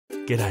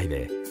G'day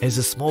there. As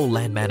a small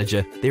land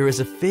manager, there is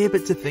a fair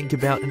bit to think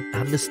about in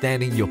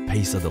understanding your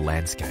piece of the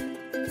landscape.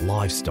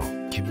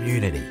 Livestock,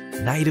 community,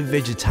 native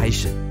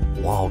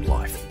vegetation,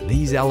 wildlife.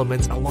 These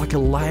elements are like a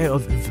layer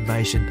of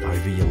information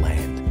over your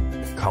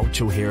land.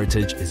 Cultural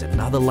heritage is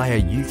another layer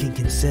you can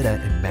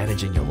consider in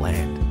managing your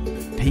land.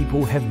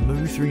 People have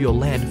moved through your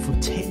land for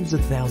tens of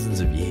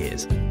thousands of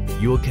years.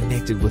 You are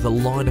connected with a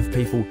line of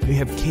people who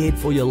have cared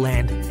for your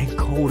land and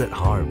called it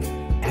home.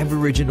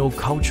 Aboriginal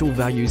cultural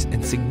values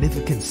and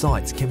significant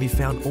sites can be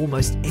found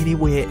almost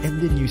anywhere in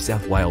the New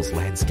South Wales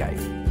landscape.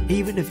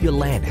 Even if your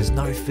land has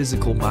no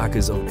physical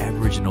markers of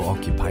Aboriginal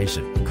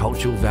occupation,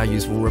 cultural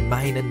values will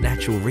remain in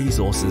natural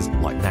resources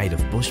like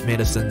native bush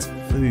medicines,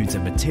 foods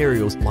and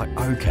materials like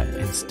ochre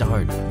and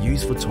stone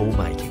used for tool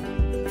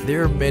making.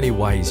 There are many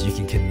ways you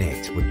can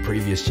connect with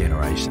previous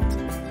generations.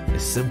 A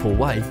simple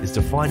way is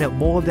to find out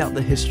more about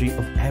the history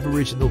of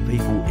Aboriginal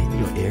people in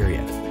your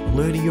area.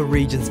 Learning your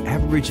region's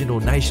Aboriginal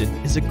nation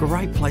is a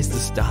great place to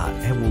start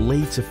and will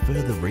lead to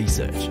further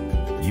research.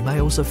 You may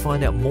also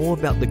find out more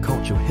about the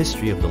cultural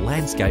history of the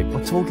landscape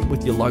by talking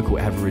with your local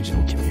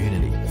Aboriginal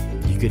community.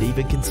 You could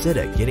even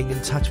consider getting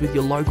in touch with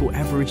your local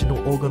Aboriginal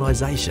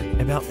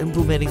organisation about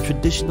implementing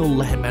traditional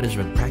land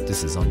management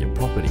practices on your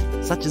property,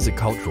 such as a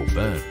cultural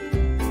burn.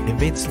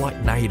 Events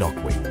like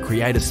NAIDOC Week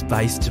create a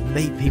space to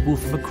meet people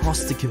from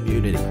across the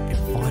community and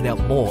find out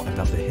more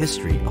about the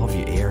history of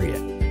your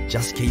area.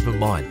 Just keep in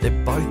mind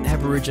that both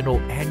Aboriginal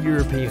and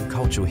European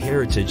cultural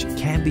heritage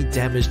can be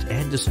damaged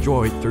and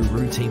destroyed through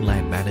routine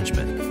land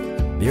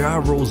management. There are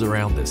rules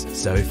around this,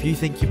 so if you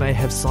think you may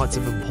have sites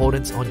of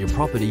importance on your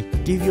property,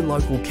 give your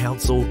local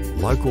council,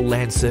 local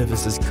land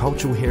services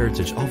cultural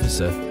heritage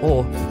officer,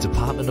 or the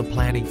Department of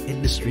Planning,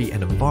 Industry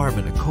and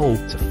Environment a call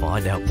to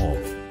find out more.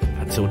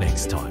 Until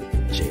next time,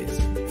 cheers.